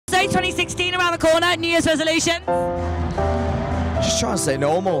January 2016 around the corner. New Year's resolution. Just try and stay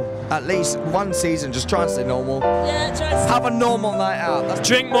normal. At least one season, just try and stay normal. Yeah, try and have a normal night out.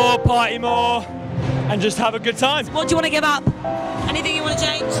 Drink more, party more, and just have a good time. What do you want to give up? Anything you want to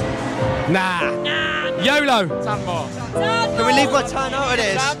change? Nah. YOLO. Can we leave my turn out of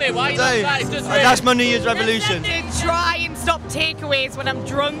this? That's my New Year's revolution. To try and stop takeaways when I'm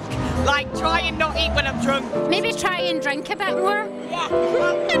drunk. Like, try and not eat when I'm drunk. Maybe try and drink a bit more. Yeah.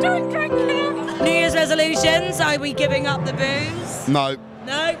 I don't drink enough. New Year's resolutions. Are we giving up the booze? No.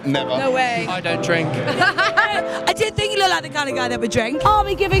 No? Never. No way. I don't drink. I did think you looked like the kind of guy that would drink. Are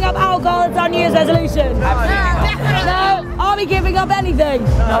we giving up alcohol as our New Year's resolution? No. Are we giving up anything?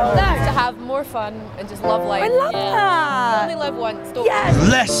 No. To have more fun and just love life. I love that. Only live once, don't Yes.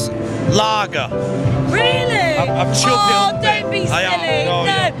 Less lager. Really? I'm chuffing Oh, on it. don't be silly. I am. No,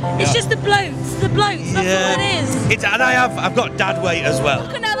 yeah. It's just the bloats. The bloats. That's all it is. And I've got dad weight as well.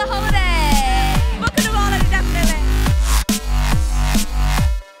 Fucking